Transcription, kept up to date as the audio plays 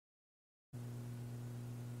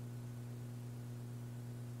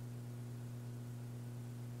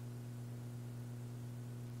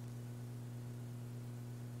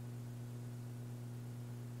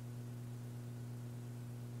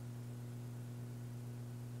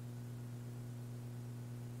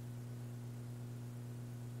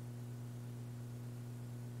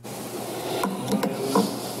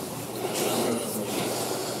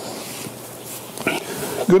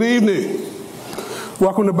Good evening.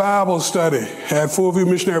 Welcome to Bible study at Fullview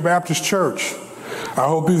Missionary Baptist Church. I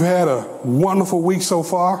hope you've had a wonderful week so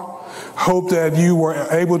far. Hope that you were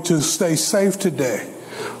able to stay safe today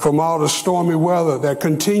from all the stormy weather that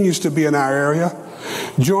continues to be in our area.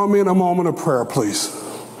 Join me in a moment of prayer, please.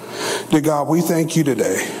 Dear God, we thank you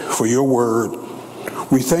today for your word.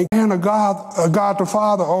 We thank God the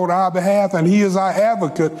Father on our behalf, and he is our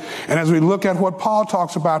advocate. And as we look at what Paul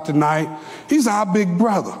talks about tonight, he's our big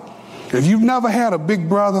brother. If you've never had a big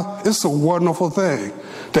brother, it's a wonderful thing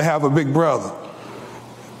to have a big brother.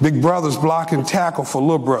 Big brothers block and tackle for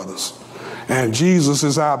little brothers. And Jesus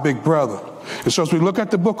is our big brother. And so as we look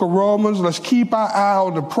at the book of Romans, let's keep our eye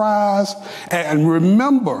on the prize. And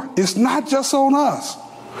remember, it's not just on us.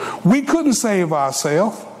 We couldn't save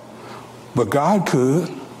ourselves, but God could.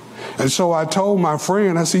 And so I told my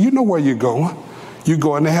friend, I said, you know where you're going. You're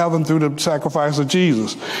going to heaven through the sacrifice of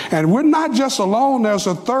Jesus. And we're not just alone. There's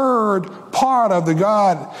a third part of the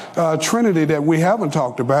God Trinity that we haven't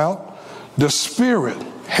talked about. The Spirit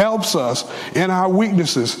helps us in our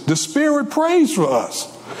weaknesses. The Spirit prays for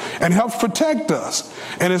us and helps protect us.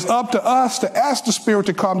 And it's up to us to ask the Spirit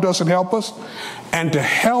to come to us and help us and to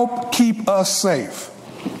help keep us safe.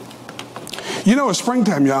 You know, it's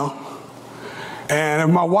springtime, y'all. And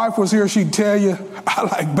if my wife was here, she'd tell you, I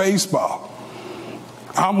like baseball.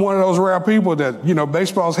 I'm one of those rare people that, you know,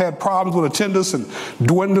 baseball's had problems with attendance and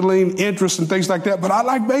dwindling interest and things like that, but I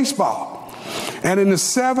like baseball. And in the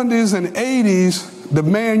 70s and 80s, the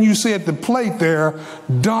man you see at the plate there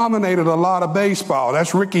dominated a lot of baseball.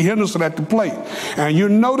 That's Ricky Henderson at the plate. And you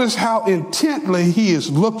notice how intently he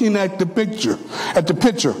is looking at the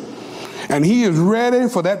pitcher. And he is ready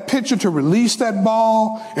for that pitcher to release that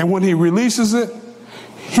ball. And when he releases it,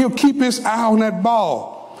 he'll keep his eye on that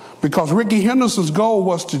ball. Because Ricky Henderson's goal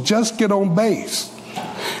was to just get on base.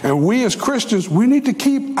 And we as Christians, we need to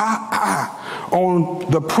keep our eye on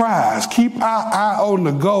the prize. Keep our eye on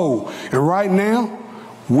the goal. And right now,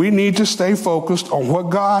 we need to stay focused on what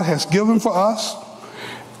God has given for us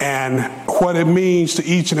and what it means to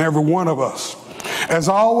each and every one of us. As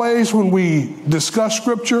always, when we discuss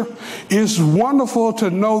Scripture, it's wonderful to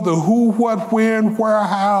know the who, what, when, where,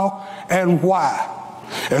 how, and why.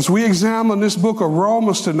 As we examine this book of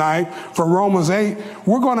Romans tonight, from Romans 8,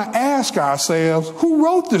 we're going to ask ourselves, who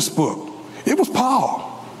wrote this book? It was Paul.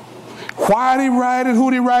 Why did he write it? Who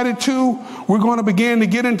did he write it to? We're going to begin to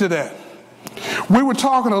get into that. We were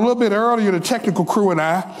talking a little bit earlier, the technical crew and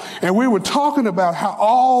I, and we were talking about how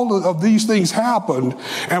all of these things happened,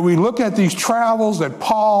 and we look at these travels that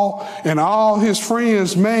Paul and all his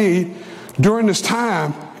friends made during this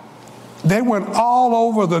time. They went all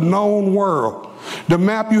over the known world. The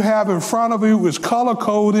map you have in front of you is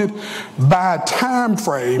color-coded by a time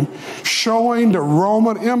frame showing the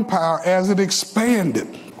Roman Empire as it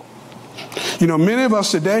expanded. You know, many of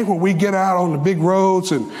us today, when we get out on the big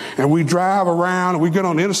roads and we drive around and we get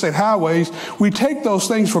on the interstate highways, we take those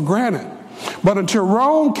things for granted. But until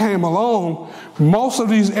Rome came along, most of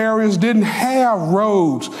these areas didn't have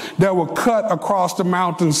roads that were cut across the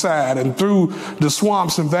mountainside and through the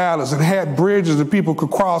swamps and valleys and had bridges that people could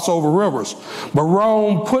cross over rivers. But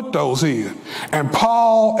Rome put those in. And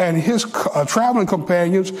Paul and his traveling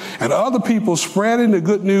companions and other people spreading the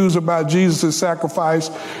good news about Jesus' sacrifice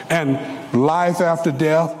and life after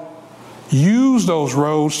death used those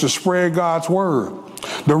roads to spread God's word.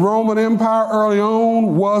 The Roman Empire early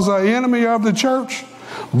on was an enemy of the church,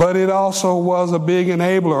 but it also was a big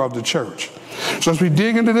enabler of the church. So as we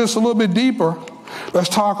dig into this a little bit deeper, let's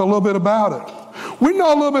talk a little bit about it. We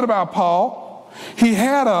know a little bit about Paul. He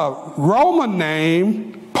had a Roman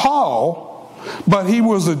name, Paul, but he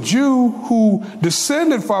was a Jew who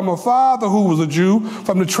descended from a father who was a Jew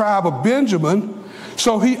from the tribe of Benjamin.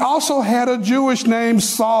 So he also had a Jewish name,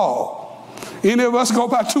 Saul. Any of us go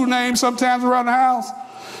by two names sometimes around the house?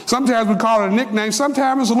 Sometimes we call it a nickname.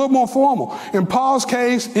 Sometimes it's a little more formal. In Paul's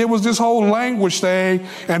case, it was this whole language thing,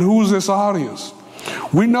 and who's this audience?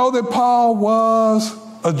 We know that Paul was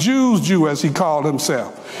a Jew's Jew, as he called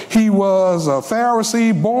himself. He was a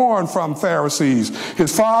Pharisee born from Pharisees.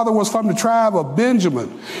 His father was from the tribe of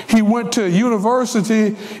Benjamin. He went to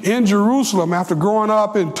university in Jerusalem after growing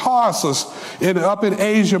up in Tarsus, up in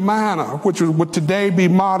Asia Minor, which would today be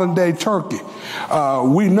modern-day Turkey.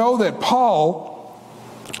 We know that Paul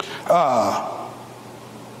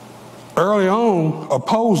early on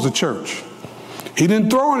opposed the church. He didn't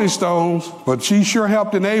throw any stones, but she sure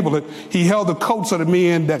helped enable it. He held the coats of the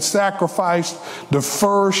men that sacrificed the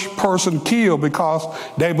first person killed because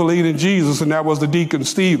they believed in Jesus, and that was the deacon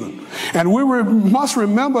Stephen. And we must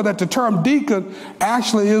remember that the term deacon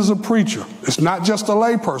actually is a preacher. It's not just a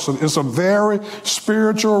layperson. It's a very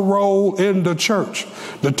spiritual role in the church.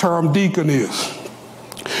 The term deacon is.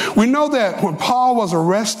 We know that when Paul was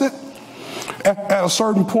arrested at a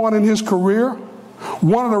certain point in his career,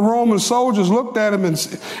 one of the Roman soldiers looked at him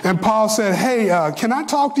and Paul said, "Hey, can I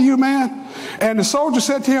talk to you, man?" And the soldier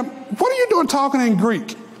said to him, "What are you doing talking in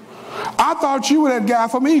Greek? I thought you were that guy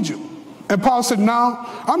from Egypt." And Paul said, "No,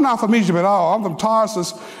 I'm not from Egypt at all. I'm from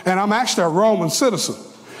Tarsus, and I'm actually a Roman citizen."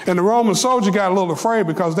 And the Roman soldier got a little afraid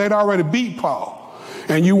because they'd already beat Paul.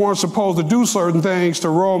 And you weren't supposed to do certain things to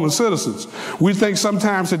Roman citizens. We think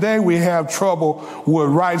sometimes today we have trouble with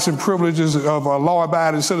rights and privileges of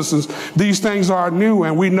law-abiding citizens. These things are new,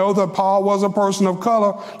 and we know that Paul was a person of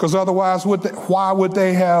color, because otherwise why would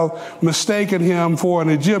they have mistaken him for an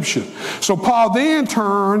Egyptian? So Paul then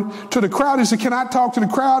turned to the crowd. He said, "Can I talk to the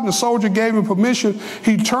crowd?" And the soldier gave him permission.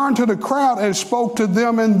 He turned to the crowd and spoke to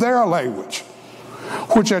them in their language,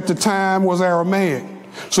 which at the time was Aramaic.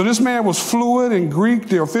 So this man was fluent in Greek,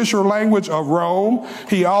 the official language of Rome.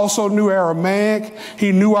 He also knew Aramaic.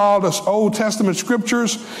 He knew all the Old Testament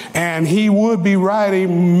scriptures, and he would be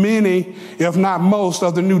writing many, if not most,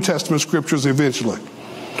 of the New Testament scriptures eventually.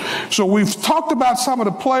 So we've talked about some of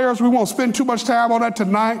the players. We won't spend too much time on that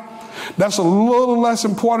tonight. That's a little less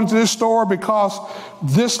important to this story, because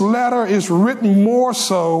this letter is written more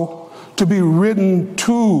so to be written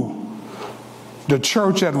to the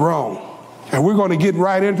church at Rome. And we're going to get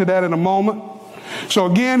right into that in a moment. So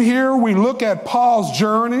again, here we look at Paul's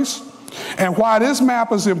journeys and why this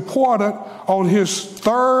map is important on his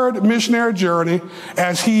third missionary journey,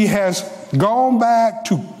 as he has gone back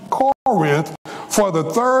to Corinth for the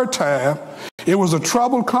third time. It was a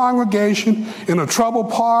troubled congregation in a troubled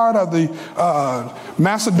part of the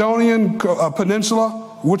Macedonian peninsula,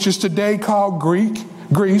 which is today called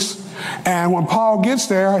Greece. And when Paul gets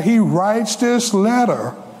there, he writes this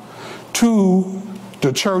letter to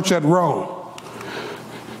the church at Rome.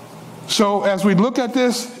 So as we look at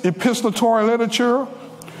this epistolary literature,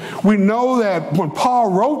 we know that when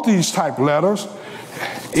Paul wrote these type letters,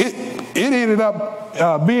 it ended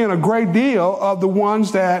up being a great deal of the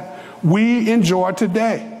ones that we enjoy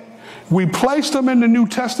today. We placed them in the New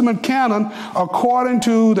Testament canon according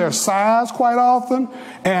to their size quite often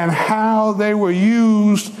and how they were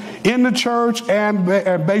used in the church and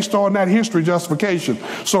based on that history justification.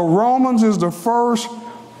 So Romans is the first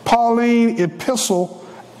Pauline epistle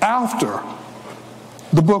after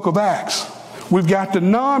the book of Acts. We've got the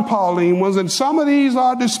non-Pauline ones, and some of these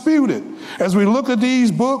are disputed. As we look at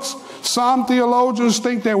these books, some theologians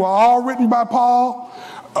think they were all written by Paul,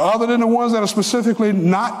 other than the ones that are specifically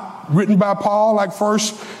not written by Paul, like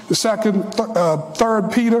 1st, 2nd,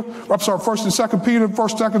 3rd Peter. I'm sorry, 1st and 2nd Peter,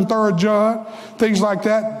 1st, 2nd, 3rd John, things like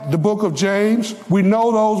that. The book of James. We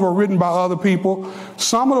know those were written by other people.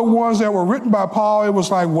 Some of the ones that were written by Paul, it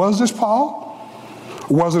was like, was this Paul?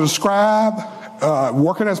 Was it a scribe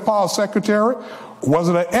working as Paul's secretary? Was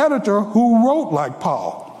it an editor who wrote like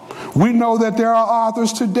Paul? We know that there are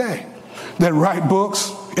authors today that write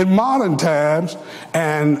books in modern times,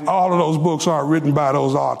 and all of those books are written by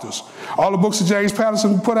those authors. All the books that James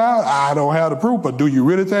Patterson put out, I don't have the proof, but do you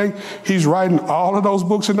really think he's writing all of those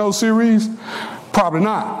books in those series? Probably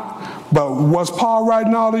not. But was Paul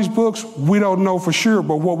writing all these books? We don't know for sure,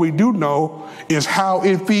 but what we do know is how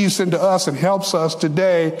it feeds into us and helps us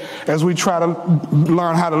today as we try to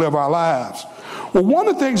learn how to live our lives. Well, one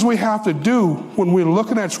of the things we have to do when we're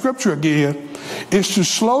looking at Scripture again is to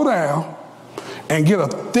slow down and get a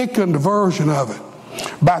thickened version of it.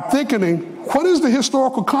 By thickening, what is the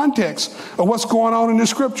historical context of what's going on in the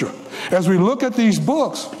Scripture? As we look at these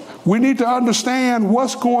books, we need to understand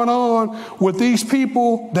what's going on with these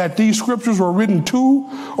people that these Scriptures were written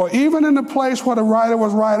to, or even in the place where the writer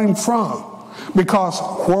was writing from. Because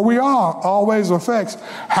where we are always affects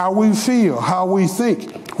how we feel, how we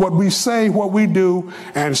think, what we say, what we do,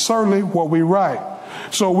 and certainly what we write.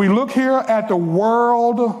 So we look here at the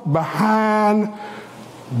world behind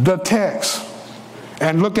the text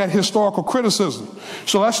and look at historical criticism.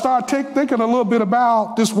 So let's start thinking a little bit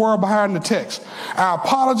about this world behind the text. I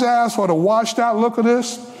apologize for the washed out look of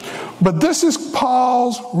this, but this is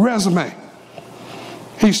Paul's resume.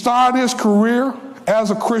 He started his career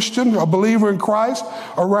as a Christian, a believer in Christ,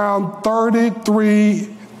 around 33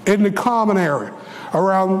 in the common area.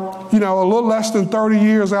 Around, a little less than 30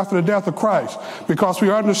 years after the death of Christ, because we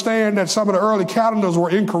understand that some of the early calendars were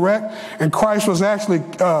incorrect, and Christ was actually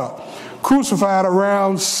crucified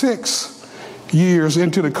around 6 years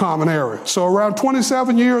into the common area. So around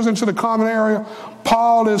 27 years into the common area,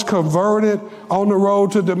 Paul is converted on the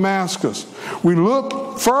road to Damascus. We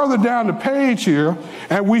look further down the page here,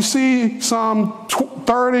 and we see some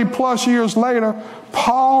 30 plus years later,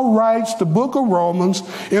 Paul writes the book of Romans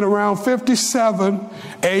in around 57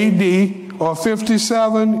 AD, or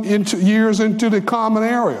 57 years into the common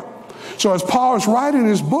area. So as Paul is writing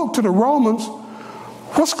his book to the Romans,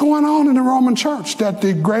 what's going on in the Roman church that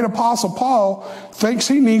the great apostle Paul thinks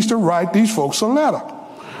he needs to write these folks a letter?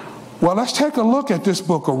 Well, let's take a look at this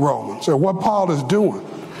book of Romans and what Paul is doing.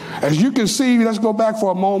 As you can see, let's go back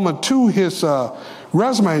for a moment to his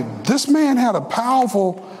resume. This man had a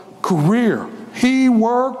powerful career. He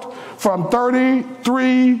worked from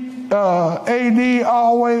 33 AD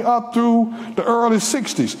all the way up through the early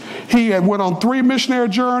 60s. He had went on 3 missionary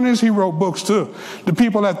journeys. He wrote books to the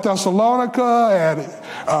people at Thessalonica and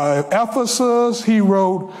Ephesus. He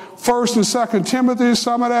wrote 1st and 2nd Timothy.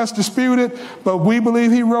 Some of that's disputed, but we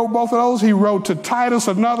believe he wrote both of those. He wrote to Titus,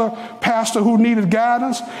 another pastor who needed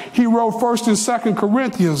guidance. He wrote 1st and 2nd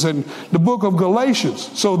Corinthians and the book of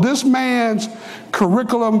Galatians. So this man's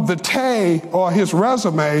curriculum vitae, or his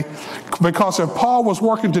resume, because if Paul was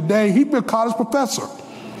working today, he'd be a college professor.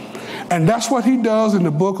 And that's what he does in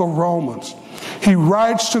the book of Romans. He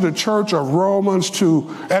writes to the church of Romans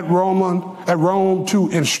at Rome to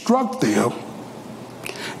instruct them.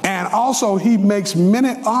 And also he makes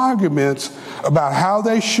many arguments about how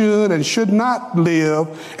they should and should not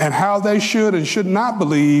live and how they should and should not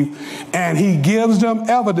believe. And he gives them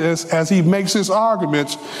evidence as he makes his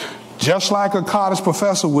arguments, just like a college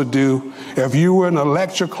professor would do if you were in a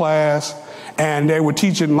lecture class and they were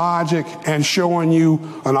teaching logic and showing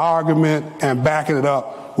you an argument and backing it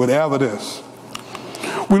up with evidence.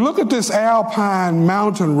 We look at this Alpine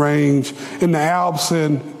mountain range in the Alps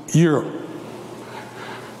in Europe.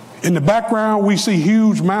 In the background, we see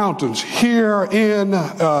huge mountains. Here in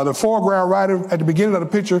the foreground, right at the beginning of the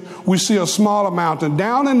picture, we see a smaller mountain.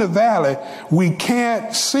 Down in the valley, we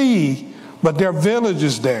can't see, but there are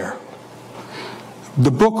villages there.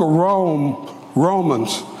 The book of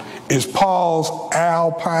Romans is Paul's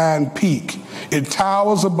Alpine peak. It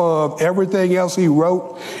towers above everything else he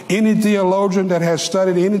wrote. Any theologian that has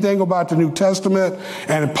studied anything about the New Testament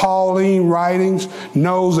and Pauline writings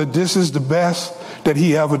knows that this is the best that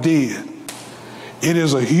he ever did. It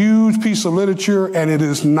is a huge piece of literature, and it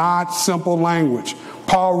is not simple language.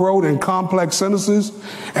 Paul wrote in complex sentences,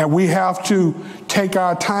 and we have to take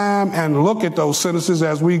our time and look at those sentences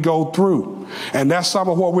as we go through. And that's some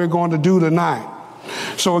of what we're going to do tonight.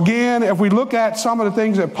 So again, if we look at some of the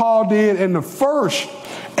things that Paul did in the first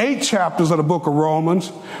 8 chapters of the book of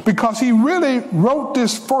Romans, because he really wrote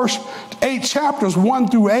this first 8 chapters, 1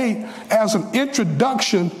 through 8, as an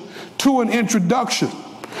introduction to an introduction.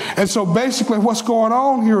 And so basically what's going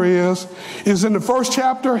on here is in the first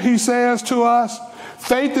chapter, he says to us,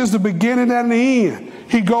 faith is the beginning and the end.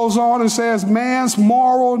 He goes on and says, man's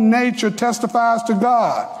moral nature testifies to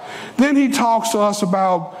God. Then he talks to us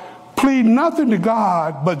about plead nothing to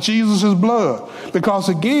God but Jesus' blood. Because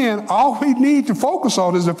again, all we need to focus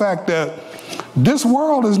on is the fact that this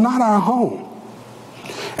world is not our home.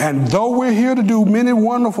 And though we're here to do many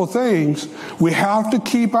wonderful things, we have to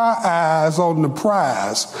keep our eyes on the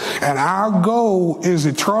prize. And our goal is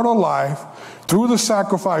eternal life through the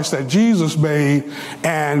sacrifice that Jesus made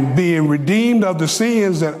and being redeemed of the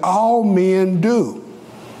sins that all men do.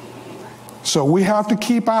 So we have to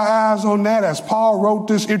keep our eyes on that. As Paul wrote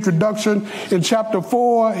this introduction in chapter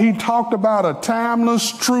 4, he talked about a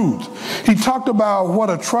timeless truth. He talked about what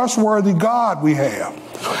a trustworthy God we have.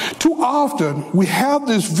 Too often, we have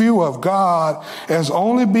this view of God as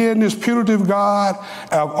only being this punitive God,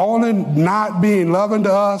 of only not being loving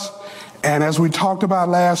to us. And as we talked about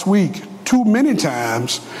last week, too many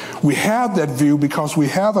times we have that view because we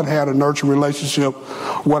haven't had a nurturing relationship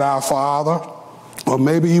with our Father, or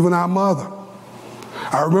maybe even our mother.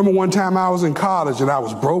 I remember one time I was in college and I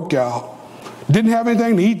was broke, y'all. Didn't have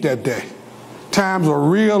anything to eat that day. Times were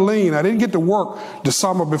real lean. I didn't get to work the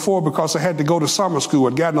summer before because I had to go to summer school.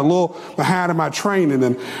 I'd gotten a little behind in my training,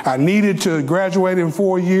 and I needed to graduate in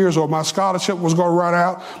 4 years or my scholarship was going to run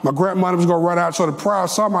out. My grant money was going to run out. So the prior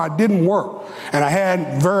summer I didn't work, and I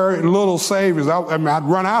had very little savings. I'd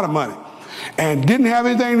run out of money and didn't have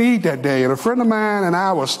anything to eat that day. And a friend of mine and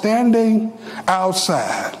I were standing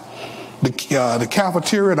outside the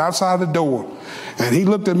cafeteria and outside the door. And he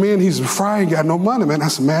looked at me and he said, Fry, I ain't got no money, man. I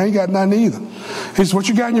said, man, I ain't got nothing either. He said, what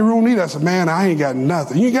you got in your room to eat? I said, man, I ain't got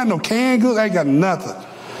nothing. You ain't got no canned goods? I ain't got nothing.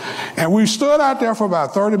 And we stood out there for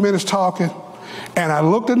about 30 minutes talking. And I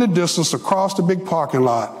looked in the distance across the big parking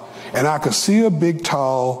lot. and I could see a big,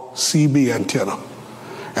 tall CB antenna.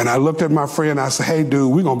 And I looked at my friend, and I said, hey,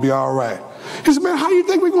 dude, we're going to be all right. He said, man, how do you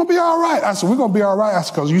think we're going to be all right? I said, we're going to be all right. I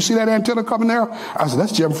said, because you see that antenna coming there? I said,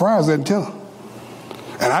 that's Jim Fry's antenna.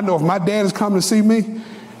 And I know if my dad is coming to see me,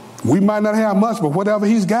 we might not have much, but whatever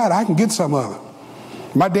he's got, I can get some of it.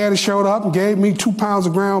 My daddy showed up and gave me 2 pounds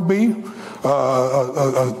of ground beef,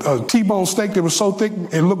 a T-bone steak that was so thick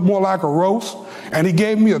it looked more like a roast, and he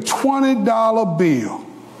gave me a $20 bill.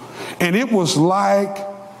 And it was like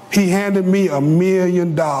he handed me $1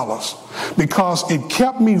 million because it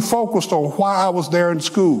kept me focused on why I was there in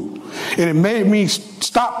school. And it made me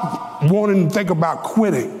stop wanting to think about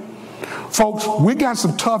quitting. Folks, we got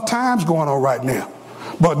some tough times going on right now,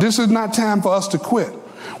 but this is not time for us to quit.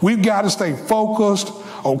 We've got to stay focused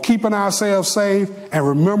on keeping ourselves safe and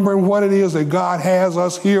remembering what it is that God has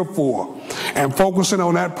us here for, and focusing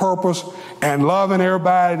on that purpose and loving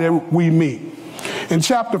everybody that we meet. In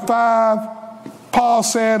chapter 5, Paul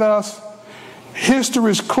said us,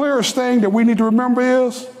 history's clearest thing that we need to remember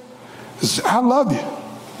is I love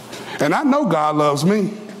you. And I know God loves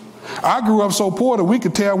me. I grew up so poor that we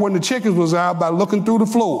could tell when the chickens was out by looking through the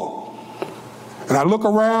floor. And I look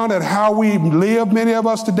around at how we live, many of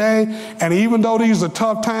us today, and even though these are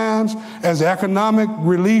tough times, as the economic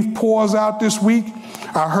relief pours out this week,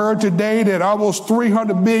 I heard today that almost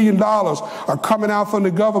 $300 billion are coming out from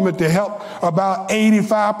the government to help about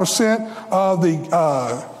 85% of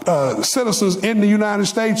the citizens in the United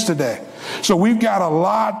States today. So we've got a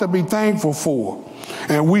lot to be thankful for.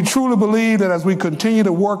 And we truly believe that as we continue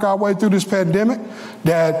to work our way through this pandemic,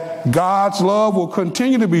 that God's love will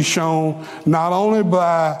continue to be shown not only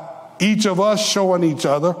by each of us showing each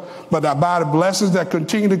other, but by the blessings that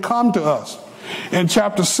continue to come to us. In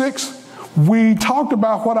chapter 6, we talked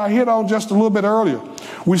about what I hit on just a little bit earlier.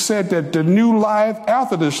 We said that the new life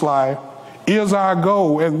after this life is our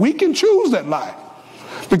goal, and we can choose that life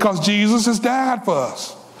because Jesus has died for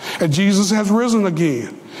us, and Jesus has risen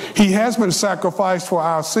again. He has been sacrificed for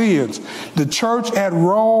our sins. The church at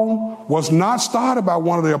Rome was not started by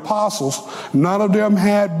one of the apostles. None of them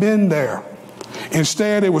had been there.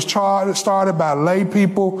 Instead, it was started by lay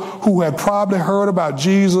people who had probably heard about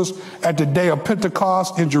Jesus at the day of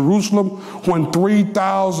Pentecost in Jerusalem when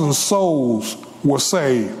 3,000 souls were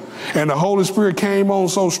saved. And the Holy Spirit came on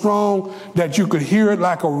so strong that you could hear it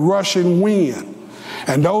like a rushing wind.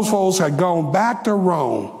 And those folks had gone back to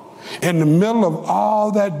Rome in the middle of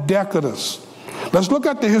all that decadence. Let's look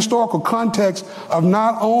at the historical context of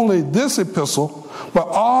not only this epistle, but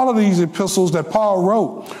all of these epistles that Paul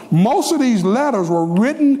wrote. Most of these letters were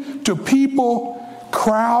written to people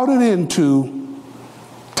crowded into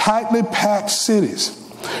tightly packed cities.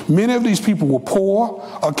 Many of these people were poor.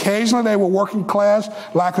 Occasionally they were working class,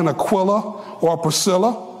 like an Aquila or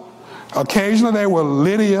Priscilla. Occasionally they were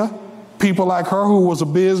Lydia, people like her who was a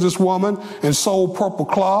businesswoman and sold purple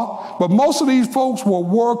cloth. But most of these folks were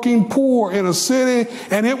working poor in a city,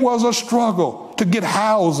 and it was a struggle to get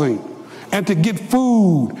housing and to get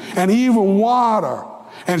food and even water.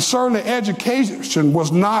 And certainly education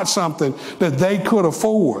was not something that they could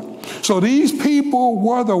afford. So these people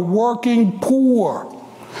were the working poor.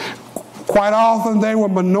 Quite often they were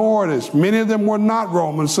minorities. Many of them were not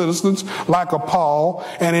Roman citizens like a Paul.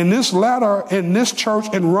 And in this letter, in this church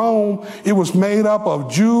in Rome, it was made up of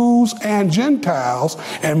Jews and Gentiles,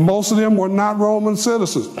 and most of them were not Roman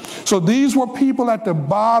citizens. So these were people at the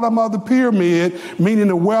bottom of the pyramid, meaning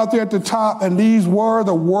the wealthy at the top, and these were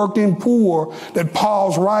the working poor that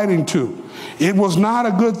Paul's writing to. It was not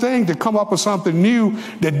a good thing to come up with something new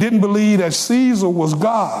that didn't believe that Caesar was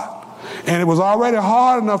God. And it was already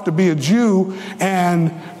hard enough to be a Jew,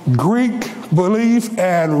 and Greek belief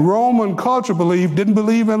and Roman culture belief didn't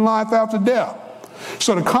believe in life after death.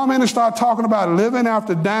 So to come in and start talking about living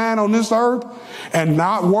after dying on this earth and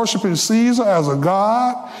not worshiping Caesar as a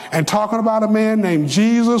god, and talking about a man named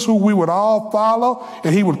Jesus who we would all follow,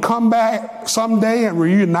 and he would come back someday and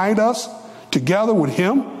reunite us together with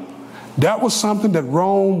him, that was something that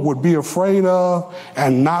Rome would be afraid of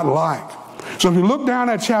and not like. So if you look down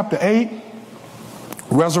at chapter 8,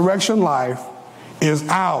 resurrection life is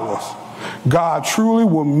ours. God truly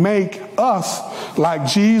will make us like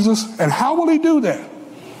Jesus. And how will he do that?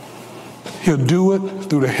 He'll do it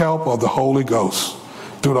through the help of the Holy Ghost,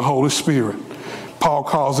 through the Holy Spirit. Paul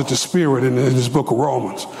calls it the Spirit in his book of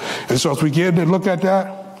Romans. And so as we get to look at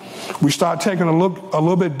that, we start taking a look a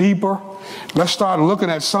little bit deeper. Let's start looking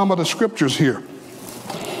at some of the scriptures here.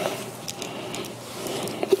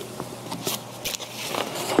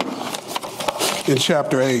 In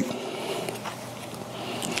chapter 8.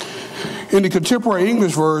 In the Contemporary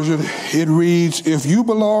English Version, it reads, if you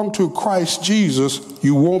belong to Christ Jesus,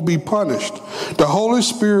 you won't be punished. The Holy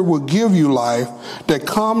Spirit will give you life that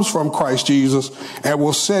comes from Christ Jesus and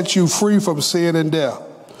will set you free from sin and death.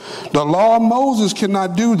 The law of Moses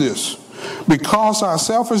cannot do this because our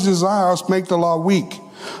selfish desires make the law weak.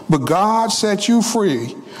 But God set you free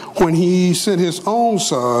when he sent his own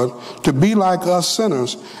son to be like us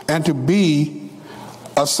sinners and to be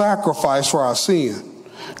a sacrifice for our sin.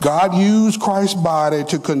 God used Christ's body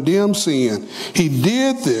to condemn sin. He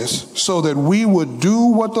did this so that we would do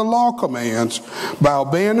what the law commands by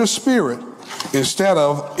obeying the Spirit instead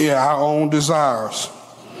of our own desires.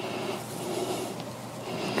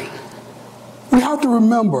 We have to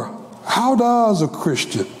remember, how does a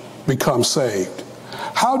Christian become saved?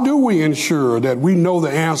 How do we ensure that we know the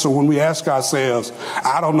answer when we ask ourselves,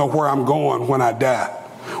 I don't know where I'm going when I die?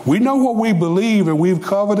 We know what we believe, and we've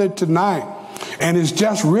covered it tonight. And it's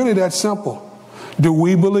just really that simple. Do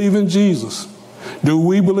we believe in Jesus? Do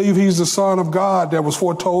we believe he's the Son of God that was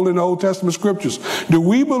foretold in the Old Testament scriptures? Do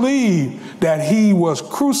we believe that he was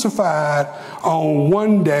crucified on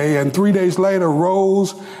one day and 3 days later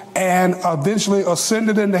rose and eventually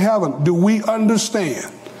ascended into heaven? Do we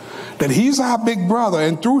understand that he's our big brother,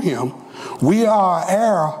 and through him we are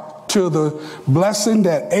heir to the blessing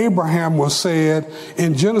that Abraham was said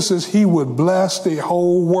in Genesis he would bless the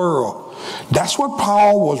whole world? That's what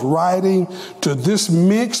Paul was writing to this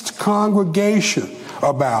mixed congregation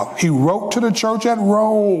about. He wrote to the church at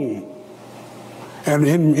Rome. And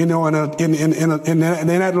in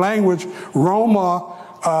that language,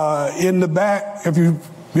 Roma, in the back,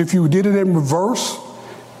 if you did it in reverse,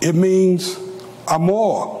 it means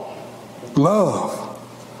amor, love.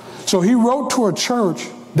 So he wrote to a church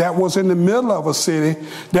that was in the middle of a city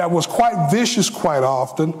that was quite vicious quite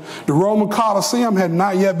often. The Roman Colosseum had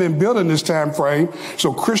not yet been built in this time frame,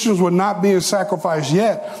 so Christians were not being sacrificed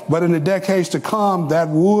yet, but in the decades to come, that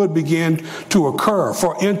would begin to occur.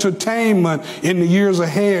 For entertainment in the years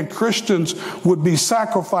ahead, Christians would be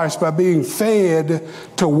sacrificed by being fed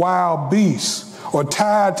to wild beasts or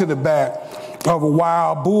tied to the back of a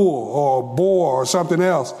wild bull or boar or something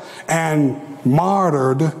else and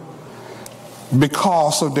martyred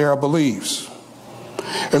because of their beliefs.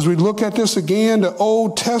 As we look at this again, the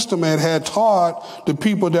Old Testament had taught the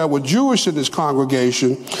people that were Jewish in this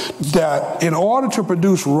congregation that in order to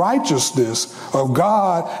produce righteousness of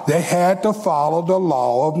God, they had to follow the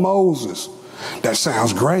law of Moses. That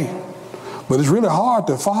sounds great, but it's really hard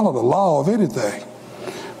to follow the law of anything.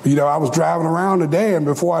 You know, I was driving around today, and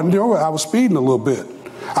before I knew it, I was speeding a little bit.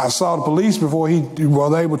 I saw the police before he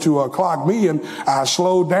was able to clock me, and I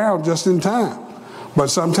slowed down just in time. But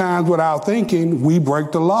sometimes without thinking, we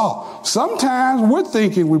break the law. Sometimes we're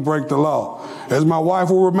thinking we break the law. As my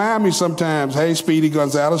wife will remind me sometimes, hey, Speedy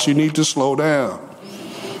Gonzalez, you need to slow down.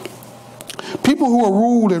 People who are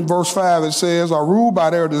ruled, in verse 5 it says, are ruled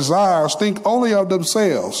by their desires, think only of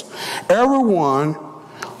themselves. Everyone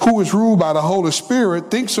who is ruled by the Holy Spirit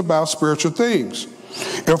thinks about spiritual things.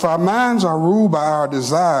 If our minds are ruled by our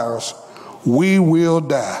desires, we will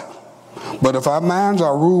die. But if our minds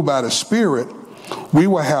are ruled by the Spirit, we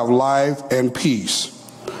will have life and peace.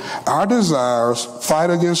 Our desires fight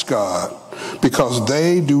against God because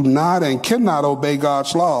they do not and cannot obey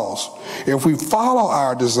God's laws. If we follow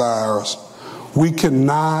our desires, we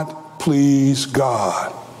cannot please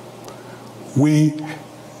God. We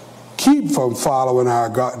keep from following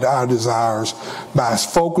our desires by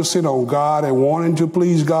focusing on God and wanting to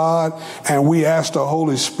please God, and we ask the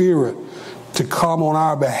Holy Spirit to come on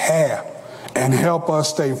our behalf and help us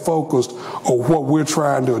stay focused on what we're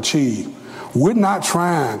trying to achieve. We're not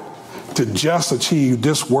trying to just achieve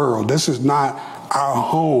this world. This is not our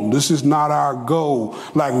home. This is not our goal.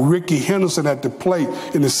 Like Ricky Henderson at the plate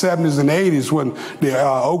in the 70s and 80s when the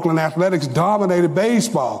Oakland Athletics dominated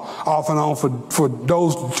baseball off and on for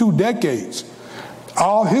those 2 decades.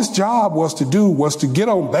 All his job was to do was to get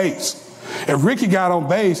on base. If Ricky got on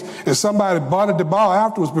base and somebody bunted the ball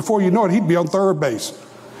afterwards, before you know it, he'd be on third base.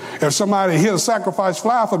 If somebody hit a sacrifice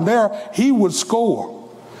fly from there, he would score.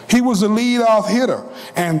 He was the leadoff hitter.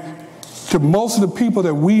 And to most of the people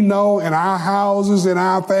that we know in our houses, in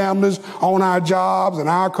our families, on our jobs, in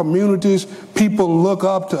our communities, people look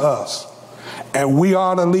up to us. And we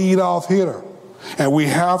are the leadoff hitter. And we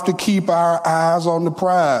have to keep our eyes on the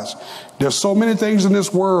prize. There's so many things in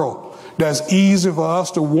this world that's easy for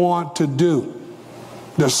us to want to do.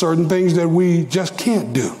 There's certain things that we just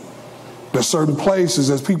can't do. There's certain places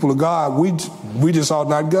as people of God we just ought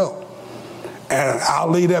not go. And I'll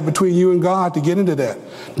leave that between you and God to get into that.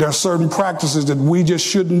 There are certain practices that we just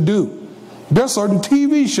shouldn't do. There are certain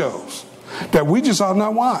TV shows that we just ought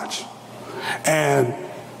not watch. And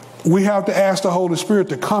we have to ask the Holy Spirit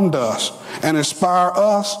to come to us and inspire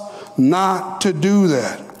us not to do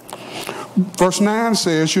that. Verse 9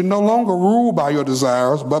 says, you're no longer ruled by your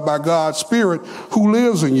desires, but by God's Spirit who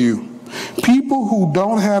lives in you. People who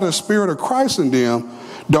don't have the Spirit of Christ in them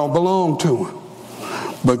don't belong to Him.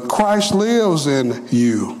 But Christ lives in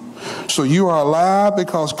you. So you are alive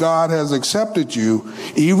because God has accepted you,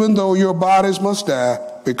 even though your bodies must die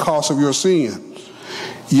because of your sins.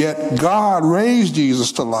 Yet God raised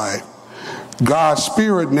Jesus to life. God's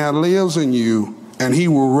Spirit now lives in you, and He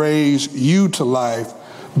will raise you to life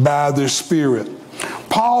by the Spirit.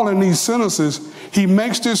 Paul, in these sentences, he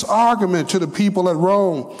makes this argument to the people at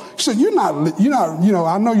Rome. He said,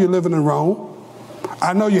 I know you're living in Rome.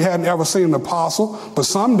 I know you hadn't ever seen an apostle, but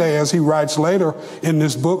someday, as he writes later in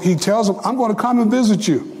this book, he tells them, I'm going to come and visit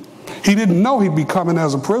you. He didn't know he'd be coming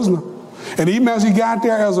as a prisoner. And even as he got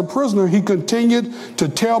there as a prisoner, he continued to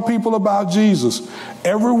tell people about Jesus.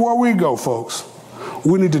 Everywhere we go, folks,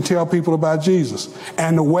 we need to tell people about Jesus.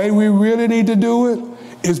 And the way we really need to do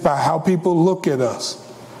it is by how people look at us,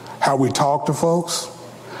 how we talk to folks,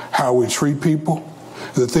 how we treat people,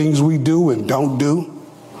 the things we do and don't do,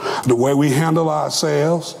 the way we handle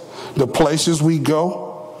ourselves, the places we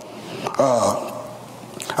go.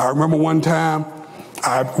 I remember one time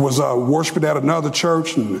I was worshiping at another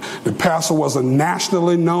church, and the pastor was a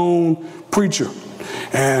nationally known preacher.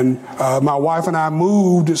 And my wife and I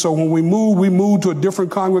moved, so when we moved to a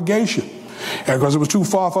different congregation because it was too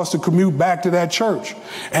far for us to commute back to that church.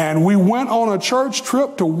 And we went on a church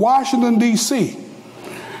trip to Washington, D.C.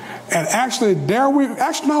 And actually,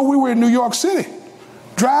 we were in New York City,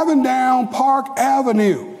 driving down Park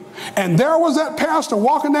Avenue. And there was that pastor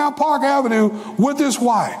walking down Park Avenue with his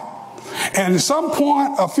wife. And at some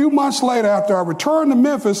point, a few months later, after I returned to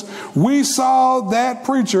Memphis, we saw that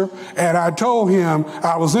preacher, and I told him,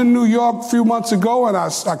 I was in New York a few months ago, and I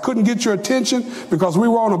couldn't get your attention because we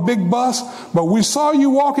were on a big bus, but we saw you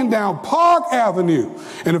walking down Park Avenue.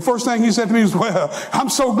 And the first thing he said to me was, well, I'm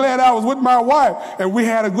so glad I was with my wife, and we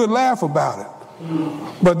had a good laugh about it.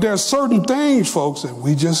 But there's certain things, folks, that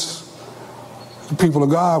we just, the people of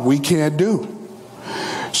God, we can't do.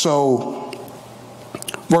 So,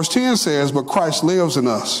 verse 10 says, but Christ lives in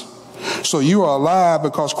us. So you are alive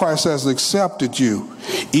because Christ has accepted you.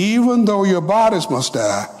 Even though your bodies must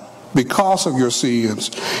die because of your sins,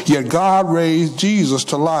 yet God raised Jesus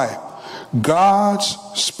to life. God's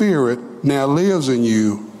Spirit now lives in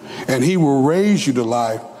you, and He will raise you to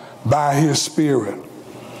life by His Spirit.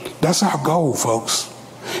 That's our goal, folks.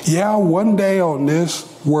 Yeah, one day on this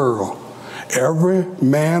world, every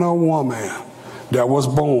man or woman that was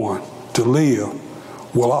born to live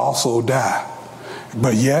will also die.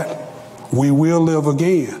 But yet, we will live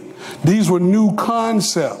again. These were new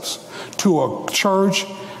concepts to a church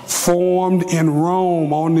formed in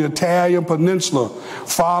Rome on the Italian peninsula,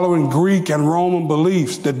 following Greek and Roman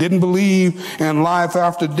beliefs that didn't believe in life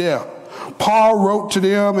after death. Paul wrote to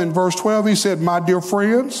them in verse 12, he said, my dear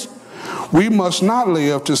friends, we must not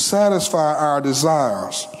live to satisfy our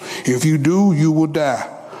desires. If you do, you will die.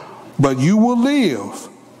 But you will live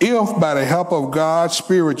if by the help of God's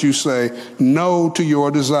Spirit you say no to your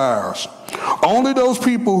desires. Only those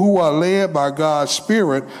people who are led by God's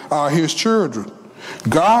Spirit are His children.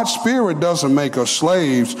 God's Spirit doesn't make us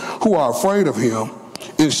slaves who are afraid of Him.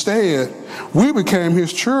 Instead, we became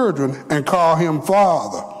His children and call Him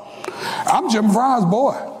Father. I'm Jim Fry's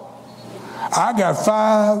boy. I got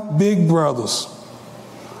 5 big brothers.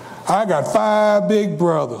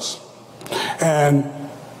 And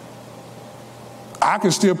I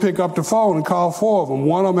can still pick up the phone and call 4 of them.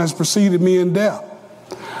 One of them has preceded me in death.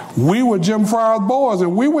 We were Jim Fry's boys,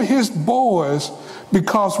 and we were his boys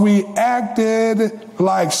because we acted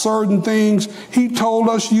like certain things he told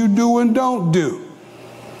us you do and don't do.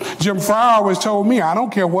 Jim Fry always told me, I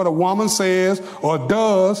don't care what a woman says or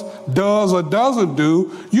does or doesn't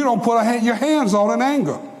do, you don't put your hands on in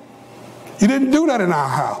anger. You didn't do that in our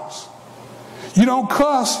house. You don't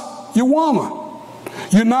cuss your woman.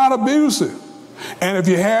 You're not abusive. And if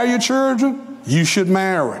you have your children, you should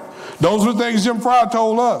marry. Those are the things Jim Fry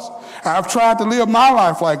told us. I've tried to live my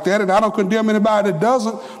life like that, and I don't condemn anybody that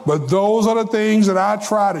doesn't, but those are the things that I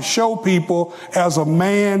try to show people as a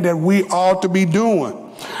man that we ought to be doing.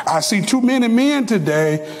 I see too many men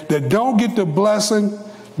today that don't get the blessing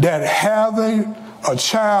that having a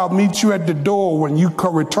child meet you at the door when you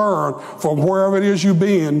return from wherever it is you've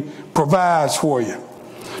been provides for you.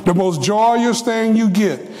 The most joyous thing you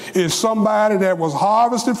get is somebody that was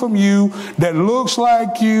harvested from you, that looks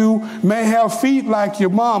like you, may have feet like your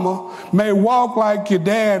mama, may walk like your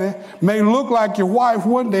daddy, may look like your wife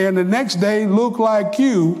one day, and the next day look like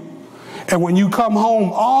you. And when you come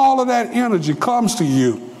home, all of that energy comes to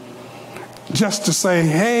you just to say,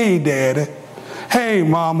 hey, Daddy, hey,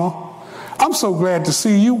 Mama, I'm so glad to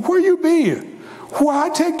see you. Where you been? Why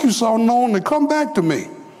it take you so long to come back to me?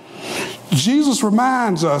 Jesus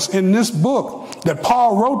reminds us in this book that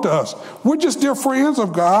Paul wrote to us, we're just dear friends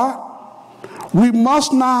of God. We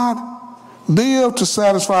must not live to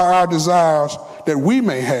satisfy our desires that we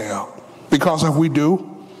may have, because if we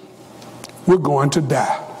do, we're going to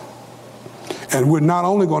die. And we're not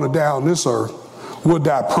only going to die on this earth, we'll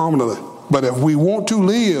die permanently. But if we want to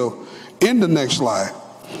live in the next life,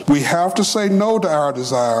 we have to say no to our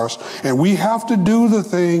desires, and we have to do the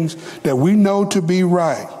things that we know to be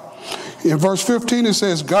right. In verse 15 it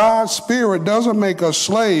says, God's Spirit doesn't make us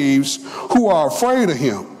slaves who are afraid of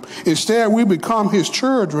him. Instead, we become his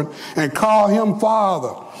children and call him Father.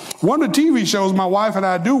 One of the TV shows my wife and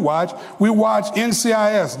I do watch, we watch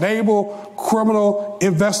NCIS, Naval Criminal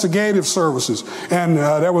Investigative Services. And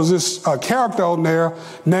there was this character on there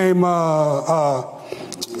named, what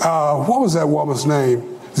was that woman's name?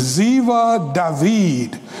 Ziva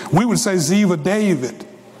David. We would say Ziva David.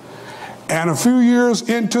 And a few years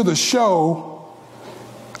into the show,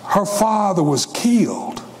 her father was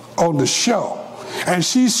killed on the show. And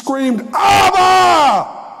she screamed,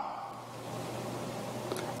 Abba!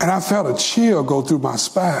 And I felt a chill go through my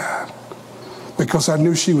spine because I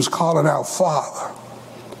knew she was calling out Father.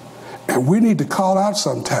 And we need to call out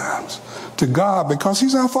sometimes to God because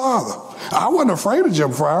he's our Father. I wasn't afraid of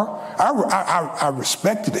Jim Fryer. I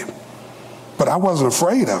respected him, but I wasn't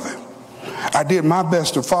afraid of him. I did my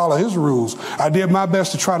best to follow his rules. I did my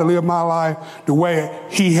best to try to live my life the way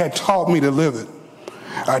he had taught me to live it.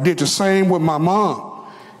 I did the same with my mom.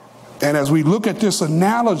 And as we look at this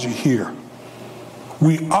analogy here,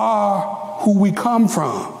 we are who we come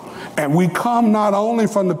from. And we come not only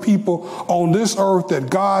from the people on this earth that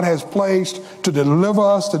God has placed to deliver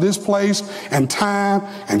us to this place and time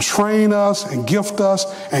and train us and gift us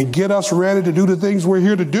and get us ready to do the things we're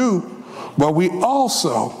here to do, but we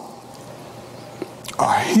also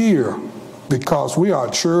are here because we are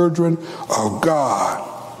children of God.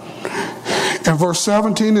 In verse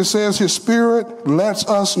 17 it says, his Spirit lets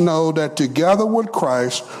us know that together with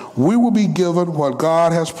Christ we will be given what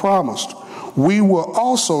God has promised. We will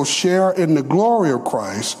also share in the glory of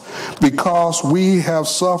Christ because we have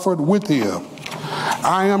suffered with him.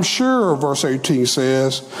 I am sure, verse 18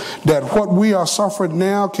 says, that what we are suffering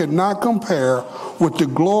now cannot compare with the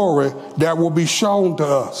glory that will be shown to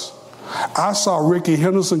us. I saw Ricky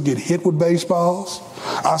Henderson get hit with baseballs.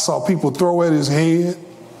 I saw people throw at his head.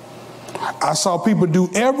 I saw people do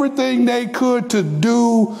everything they could to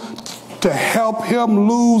do to help him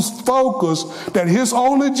lose focus, that his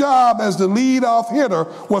only job as the leadoff hitter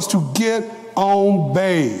was to get on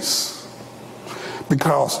base.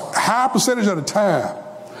 Because high percentage of the time,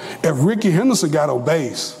 if Ricky Henderson got on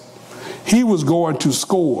base, he was going to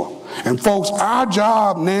score. And folks, our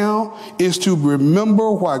job now is to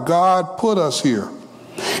remember why God put us here.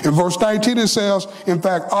 In verse 19 it says, in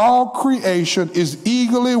fact, all creation is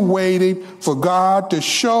eagerly waiting for God to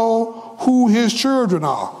show who his children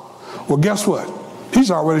are. Well, guess what? He's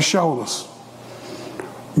already shown us.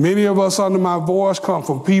 Many of us under my voice come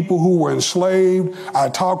from people who were enslaved. I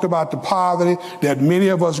talked about the poverty that many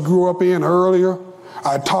of us grew up in earlier.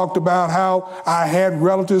 I talked about how I had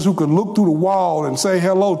relatives who could look through the wall and say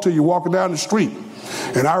hello to you walking down the street.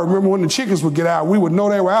 And I remember when the chickens would get out, we would know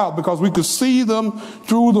they were out because we could see them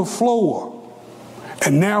through the floor.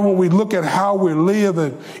 And now when we look at how we're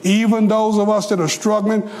living, even those of us that are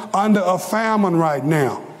struggling under a famine right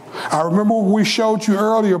now, I remember we showed you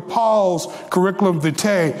earlier Paul's curriculum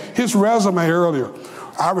vitae, his resume earlier.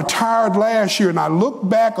 I retired last year and I looked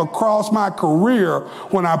back across my career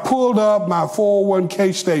when I pulled up my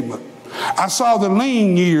 401k statement. I saw the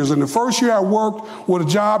lean years, and the first year I worked with a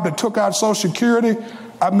job that took out Social Security,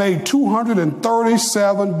 I made $237.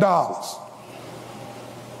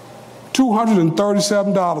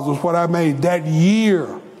 $237 was what I made that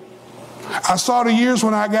year. I saw the years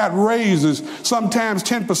when I got raises, sometimes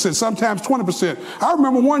 10%, sometimes 20%. I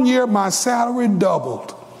remember one year my salary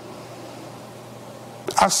doubled.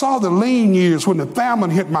 I saw the lean years when the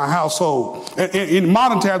famine hit my household. In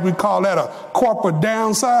modern times, we call that a corporate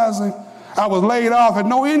downsizing. I was laid off and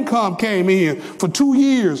no income came in for 2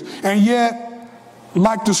 years. And yet,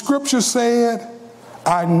 like the scripture said,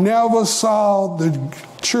 I never saw the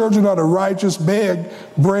children of the righteous beg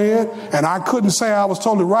bread. And I couldn't say I was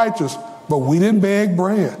totally righteous, but we didn't beg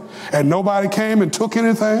bread. And nobody came and took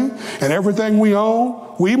anything. And everything we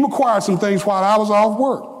own, we even acquired some things while I was off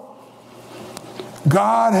work.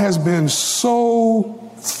 God has been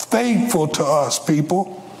so faithful to us,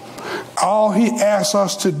 people. All he asks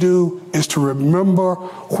us to do is to remember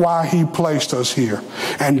why he placed us here.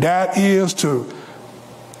 And that is to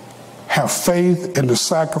have faith in the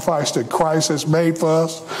sacrifice that Christ has made for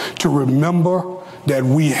us, to remember that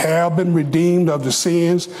we have been redeemed of the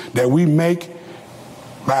sins that we make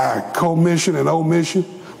by commission and omission,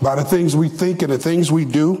 by the things we think and the things we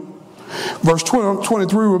do. Verse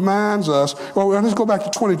 23 reminds us, well, let's go back to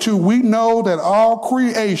 22. We know that all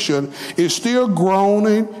creation is still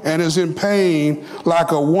groaning and is in pain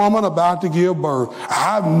like a woman about to give birth.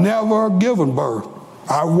 I've never given birth.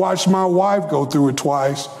 I watched my wife go through it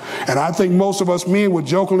twice, and I think most of us men would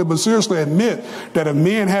jokingly but seriously admit that if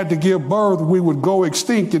men had to give birth, we would go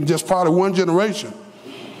extinct in just probably one generation.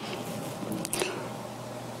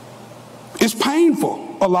 It's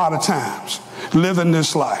painful a lot of times living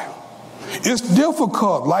this life. It's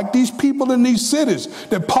difficult, like these people in these cities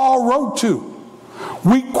that Paul wrote to.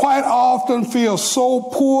 We quite often feel so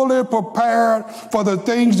poorly prepared for the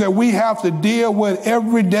things that we have to deal with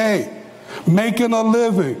every day. Making a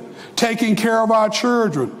living, taking care of our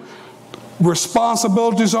children,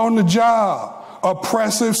 responsibilities on the job,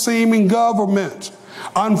 oppressive seeming government,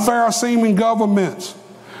 unfair seeming government,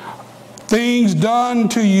 things done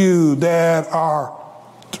to you that are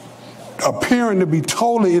appearing to be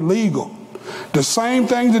totally illegal. The same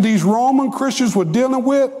things that these Roman Christians were dealing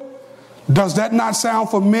with, does that not sound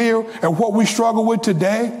familiar at what we struggle with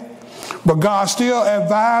today? But God still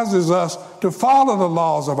advises us to follow the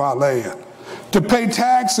laws of our land, to pay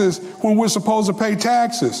taxes when we're supposed to pay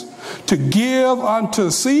taxes, to give unto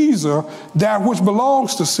Caesar that which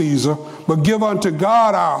belongs to Caesar, but give unto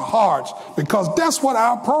God our hearts, because that's what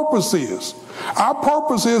our purpose is. Our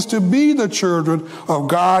purpose is to be the children of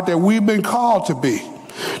God that we've been called to be.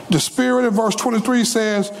 The Spirit in verse 23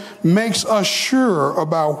 says, makes us sure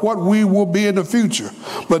about what we will be in the future.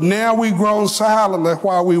 But now we groan silently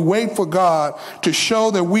while we wait for God to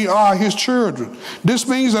show that we are his children. This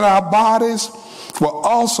means that our bodies will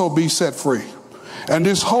also be set free. And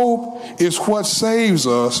this hope is what saves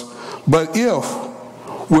us. But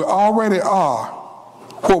if we already are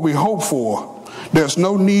what we hope for, there's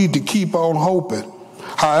no need to keep on hoping.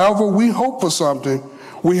 However, we hope for something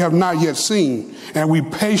we have not yet seen, and we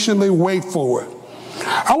patiently wait for it.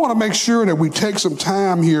 I want to make sure that we take some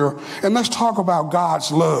time here and let's talk about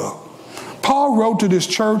God's love. Paul wrote to this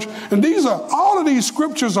church, and all of these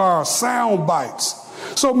scriptures are sound bites.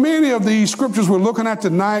 So many of these scriptures we're looking at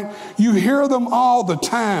tonight, you hear them all the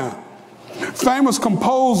time. Famous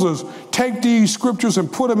composers take these scriptures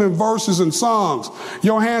and put them in verses and songs.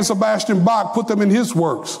 Johann Sebastian Bach put them in his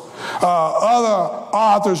works. Other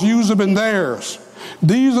authors use them in theirs.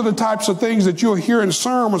 These are the types of things that you'll hear in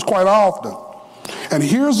sermons quite often. And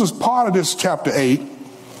here's this part of this chapter 8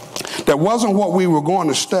 that wasn't what we were going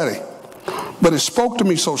to study, but it spoke to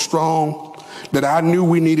me so strong that I knew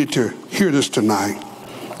we needed to hear this tonight.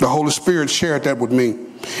 The Holy Spirit shared that with me.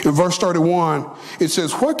 In verse 31, it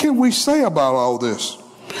says, what can we say about all this?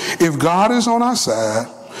 If God is on our side,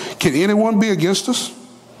 can anyone be against us?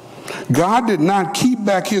 God did not keep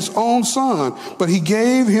back his own son, but he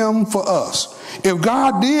gave him for us. If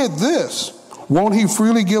God did this, won't he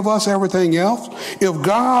freely give us everything else? If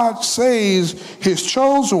God says his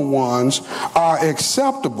chosen ones are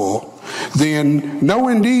acceptable, then no,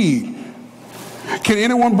 indeed. Can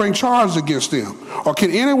anyone bring charges against them? Or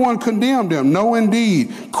can anyone condemn them? No,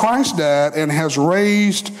 indeed. Christ died and has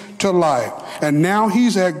raised to life. And now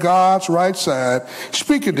he's at God's right side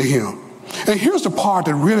speaking to him. And here's the part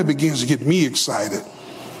that really begins to get me excited.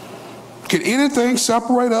 Can anything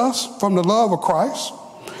separate us from the love of Christ?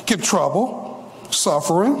 Can trouble,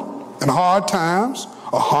 suffering, and hard times,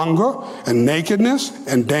 or hunger, and nakedness,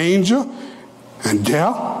 and danger, and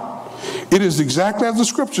death? It is exactly as the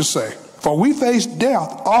scriptures say. For we face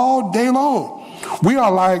death all day long. We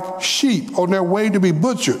are like sheep on their way to be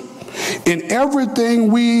butchered. In everything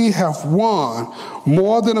we have won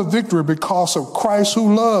more than a victory because of Christ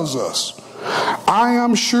who loves us. I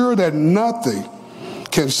am sure that nothing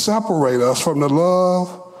can separate us from the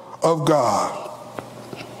love of God.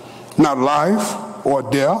 Not life or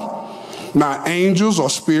death, not angels or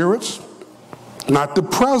spirits, not the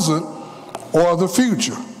present or the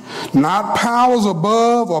future, not powers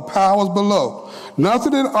above or powers below.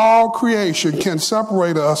 Nothing in all creation can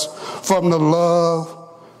separate us from the love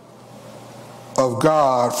of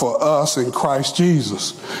God for us in Christ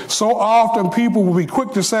Jesus. So often people will be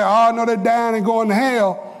quick to say, oh, no, they're dying and going to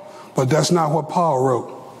hell. But that's not what Paul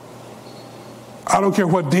wrote. I don't care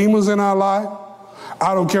what demons in our life.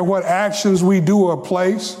 I don't care what actions we do or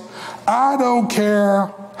place. I don't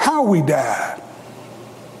care how we died.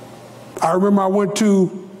 I remember I went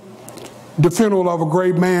to the funeral of a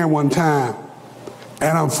great man one time.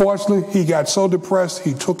 And unfortunately, he got so depressed,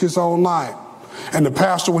 he took his own life. And the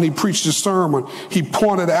pastor, when he preached his sermon, he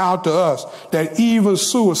pointed out to us that even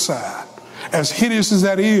suicide, as hideous as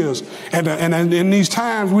that is, and in these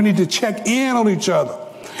times, we need to check in on each other.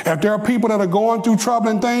 If there are people that are going through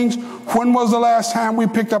troubling things, when was the last time we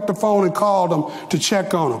picked up the phone and called them to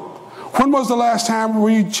check on them? When was the last time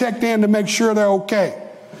we checked in to make sure they're okay?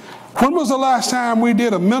 When was the last time we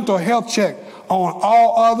did a mental health check on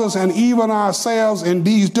all others and even ourselves in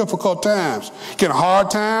these difficult times? Can hard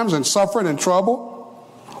times and suffering and trouble,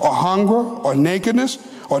 or hunger, or nakedness,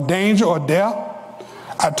 or danger, or death?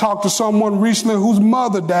 I talked to someone recently whose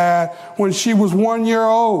mother died when she was 1 year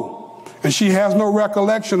old, and she has no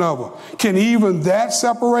recollection of her. Can even that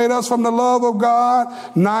separate us from the love of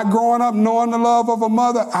God? Not growing up knowing the love of a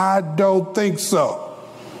mother? I don't think so.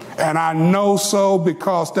 And I know so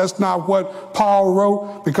because that's not what Paul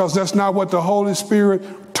wrote, because that's not what the Holy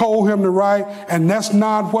Spirit told him to write, and that's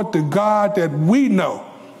not what the God that we know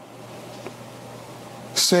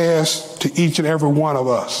says to each and every one of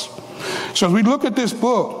us. So as we look at this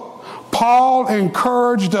book, Paul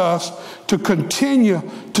encouraged us to continue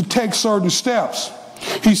to take certain steps.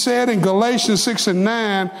 He said in Galatians 6 and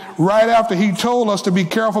 9, right after he told us to be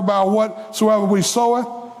careful about whatsoever we soweth,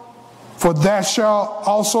 for that shall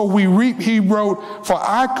also we reap, he wrote, for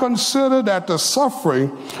I consider that the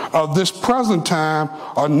suffering of this present time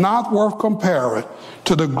are not worth comparing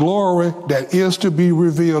to the glory that is to be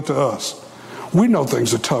revealed to us. We know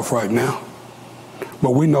things are tough right now,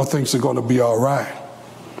 but we know things are going to be all right.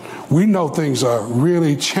 We know things are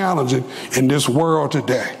really challenging in this world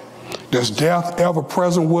today. There's death ever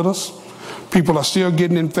present with us. People are still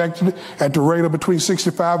getting infected at the rate of between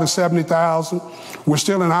 65 and 70,000. We're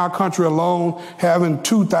still in our country alone having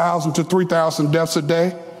 2,000 to 3,000 deaths a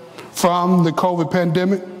day from the COVID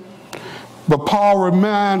pandemic. But Paul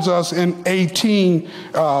reminds us in 18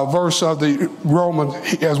 verse of the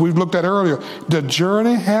Romans, as we've looked at earlier, the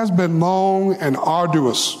journey has been long and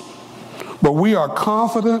arduous, but we are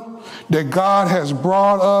confident that God has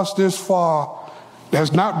brought us this far,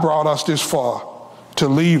 has not brought us this far to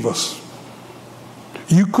leave us.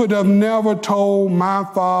 You could have never told my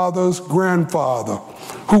father's grandfather,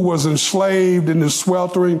 who was enslaved in the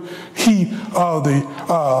sweltering heat of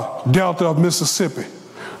the Delta of Mississippi,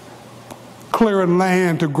 clearing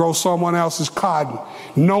land to grow someone else's cotton,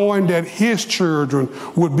 knowing that his children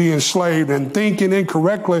would be enslaved and thinking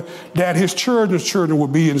incorrectly that his children's children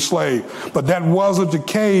would be enslaved. But that wasn't the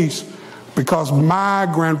case, because my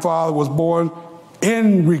grandfather was born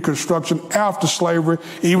in Reconstruction after slavery,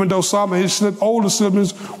 even though some of his older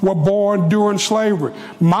siblings were born during slavery.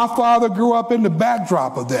 My father grew up in the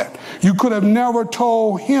backdrop of that. You could have never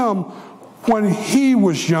told him when he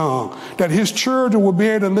was young that his children would be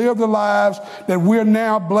able to live the lives that we're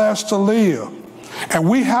now blessed to live. And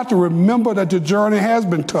we have to remember that the journey has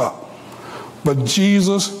been tough, but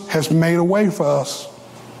Jesus has made a way for us.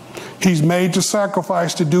 He's made the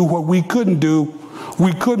sacrifice to do what we couldn't do.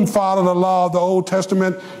 We couldn't follow the law of the Old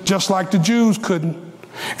Testament just like the Jews couldn't.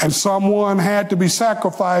 And someone had to be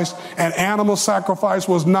sacrificed, and animal sacrifice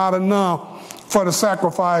was not enough for the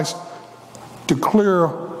sacrifice to clear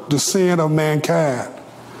the sin of mankind.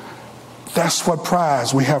 That's what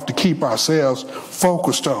prize we have to keep ourselves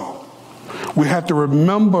focused on. We have to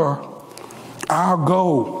remember our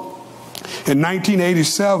goal. In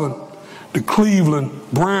 1987, the Cleveland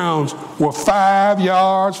Browns were 5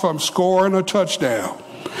 yards from scoring a touchdown.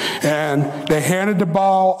 And they handed the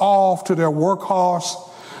ball off to their workhorse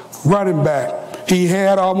running back. He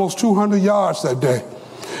had almost 200 yards that day,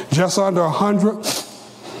 just under 100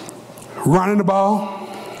 running the ball,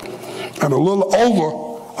 and a little over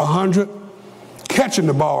 100 catching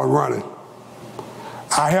the ball and running.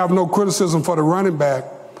 I have no criticism for the running back,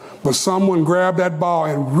 but someone grabbed that ball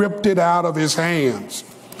and ripped it out of his hands.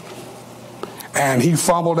 And he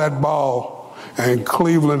fumbled that ball, and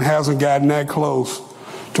Cleveland hasn't gotten that close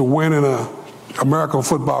to winning an American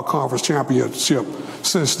Football Conference championship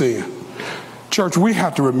since then. Church, we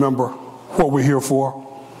have to remember what we're here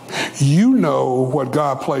for. You know what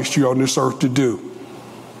God placed you on this earth to do.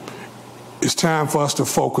 It's time for us to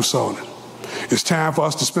focus on it. It's time for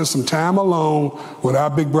us to spend some time alone with our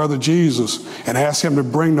big brother Jesus and ask him to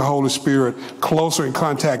bring the Holy Spirit closer in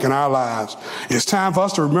contact in our lives. It's time for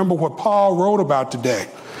us to remember what Paul wrote about today.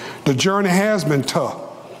 The journey has been tough,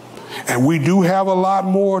 and we do have a lot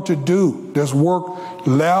more to do. There's work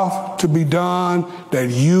left to be done that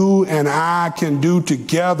you and I can do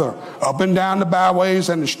together up and down the byways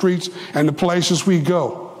and the streets and the places we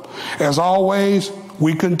go. As always,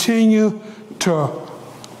 we continue to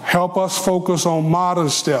help us focus on modern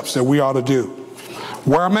steps that we ought to do.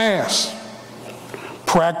 Wear a mask.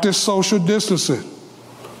 Practice social distancing.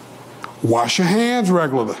 Wash your hands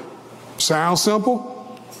regularly. Sounds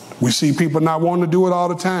simple? We see people not wanting to do it all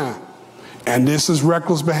the time. And this is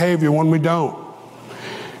reckless behavior when we don't.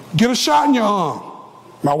 Get a shot in your arm.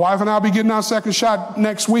 My wife and I will be getting our second shot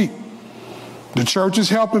next week. The church is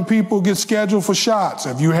helping people get scheduled for shots.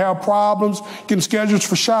 If you have problems getting scheduled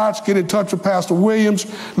for shots, get in touch with Pastor Williams.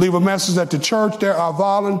 Leave a message at the church. There are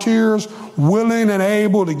volunteers willing and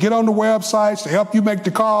able to get on the websites, to help you make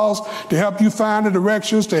the calls, to help you find the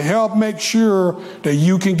directions, to help make sure that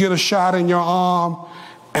you can get a shot in your arm.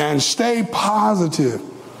 And stay positive.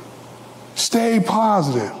 Stay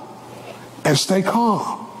positive and stay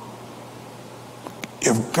calm.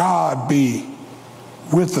 If God be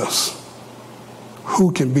with us,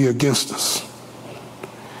 who can be against us?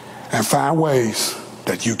 And find ways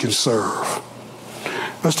that you can serve.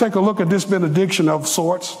 Let's take a look at this benediction of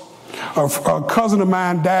sorts. A cousin of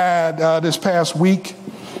mine died this past week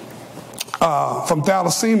from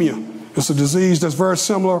thalassemia. It's a disease that's very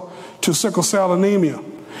similar to sickle cell anemia.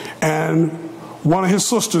 And one of his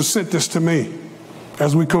sisters sent this to me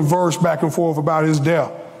as we conversed back and forth about his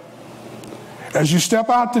death. As you step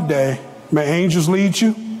out today, may angels lead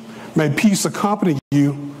you. May peace accompany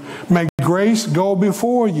you. May grace go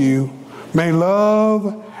before you. May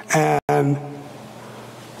love and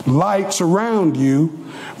light surround you.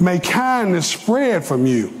 May kindness spread from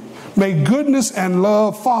you. May goodness and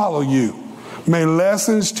love follow you. May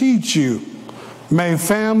lessons teach you. May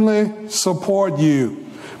family support you.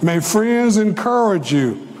 May friends encourage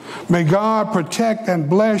you. May God protect and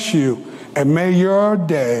bless you. And may your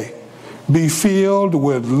day be filled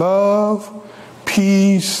with love,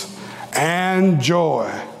 peace, and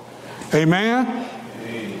joy. Amen?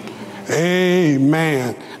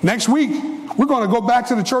 Amen. Next week, we're going to go back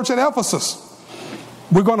to the church at Ephesus.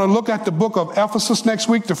 We're going to look at the book of Ephesus next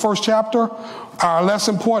week, the first chapter. Our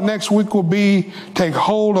lesson point next week will be take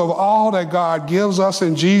hold of all that God gives us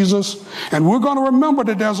in Jesus. And we're going to remember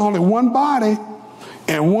that there's only one body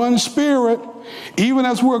and one spirit, even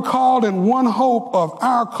as we're called in one hope of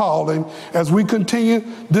our calling, as we continue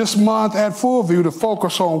this month at Full View to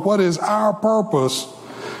focus on what is our purpose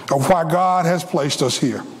of why God has placed us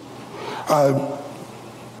here.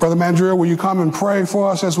 Brother Mandrill, will you come and pray for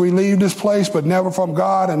us as we leave this place, but never from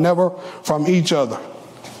God and never from each other?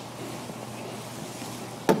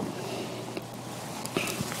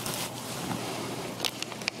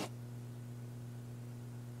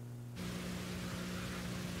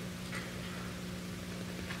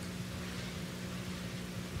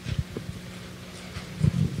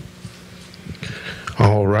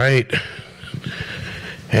 All right.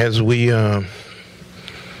 As we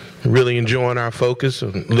really enjoying our focus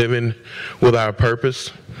of living with our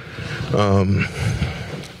purpose,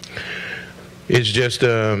 it's just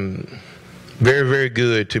very, very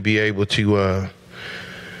good to be able to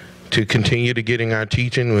continue to getting our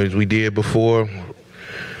teaching as we did before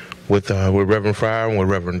with Reverend Fryer and with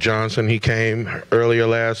Reverend Johnson. He came earlier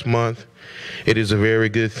last month. It is a very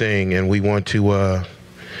good thing, and we want to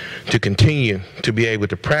continue to be able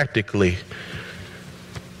to practically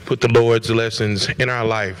put the Lord's lessons in our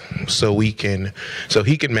life so he can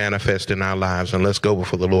manifest in our lives. And let's go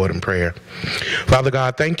before the Lord in prayer. Father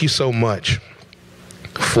God, thank you so much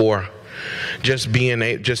for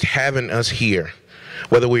just having us here,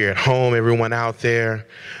 whether we're at home, everyone out there,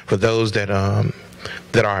 for those that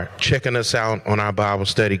are checking us out on our Bible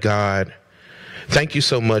study. God, thank you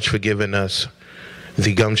so much for giving us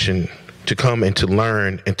the gumption to come and to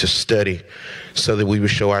learn and to study so that we would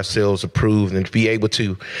show ourselves approved and to be able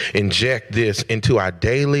to inject this into our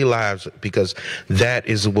daily lives, because that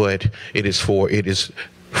is what it is for. It is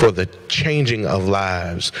for the changing of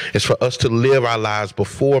lives. It's for us to live our lives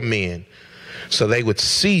before men so they would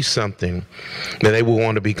see something that they would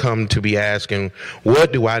want to be asking,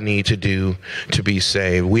 what do I need to do to be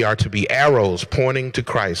saved? We are to be arrows pointing to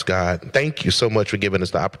Christ, God. Thank you so much for giving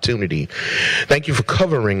us the opportunity. Thank you for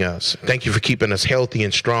covering us. Thank you for keeping us healthy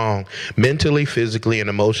and strong, mentally, physically, and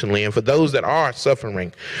emotionally. And for those that are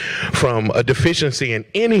suffering from a deficiency in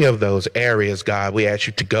any of those areas, God, we ask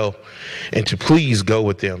you to go and to please go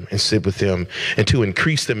with them and sit with them and to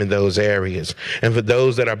increase them in those areas. And for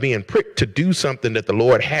those that are being pricked to do something that the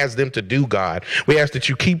Lord has them to do, God, we ask that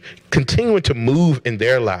you keep continuing to move in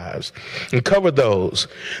their lives and cover those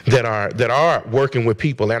that are working with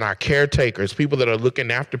people and our caretakers, people that are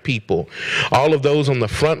looking after people, all of those on the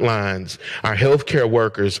front lines, our healthcare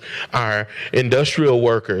workers, our industrial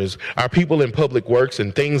workers, our people in public works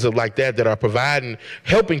and things like that are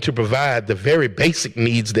helping to provide the very basic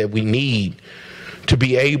needs that we need to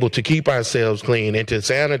be able to keep ourselves clean and to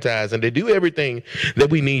sanitize and to do everything that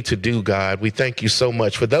we need to do, God. We thank you so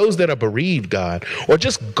much. For those that are bereaved, God, or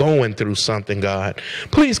just going through something, God,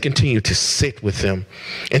 please continue to sit with them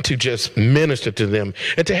and to just minister to them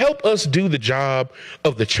and to help us do the job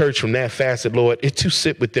of the church from that facet, Lord, is to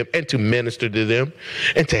sit with them and to minister to them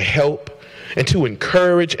and to help and to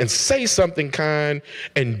encourage and say something kind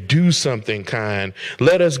and do something kind.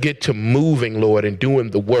 Let us get to moving, Lord, and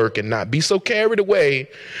doing the work and not be so carried away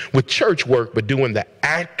with church work, but doing the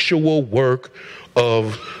actual work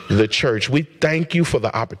of the church. We thank you for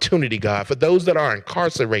the opportunity, God, for those that are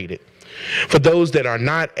incarcerated, for those that are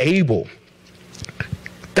not able.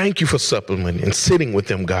 Thank you for supplementing and sitting with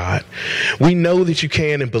them, God. We know that you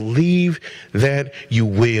can and believe that you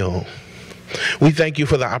will. We thank you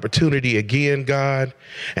for the opportunity again, God,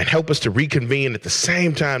 and help us to reconvene at the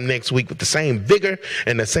same time next week with the same vigor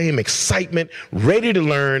and the same excitement, ready to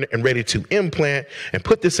learn and ready to implant and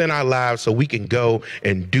put this in our lives so we can go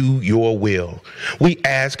and do your will. We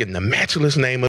ask in the matchless name of